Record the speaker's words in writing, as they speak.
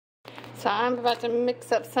So I'm about to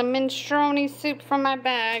mix up some minestrone soup from my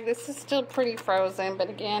bag. This is still pretty frozen,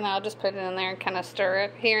 but again, I'll just put it in there and kind of stir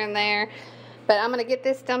it here and there. But I'm going to get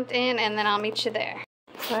this dumped in, and then I'll meet you there.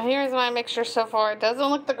 So here's my mixture so far. It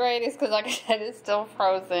doesn't look the greatest because, like I said, it's still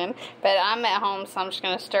frozen. But I'm at home, so I'm just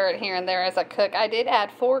going to stir it here and there as I cook. I did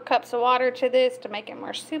add 4 cups of water to this to make it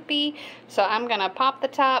more soupy. So I'm going to pop the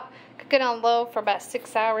top, cook it on low for about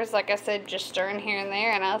 6 hours. Like I said, just stirring here and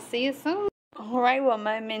there, and I'll see you soon. Alright, well,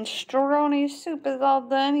 my minestrone soup is all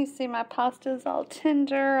done. You see my pasta is all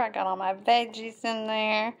tender. I got all my veggies in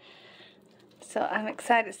there. So I'm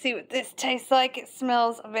excited to see what this tastes like. It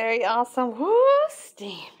smells very awesome. Woo,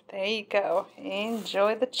 steam. There you go.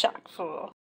 Enjoy the chock full.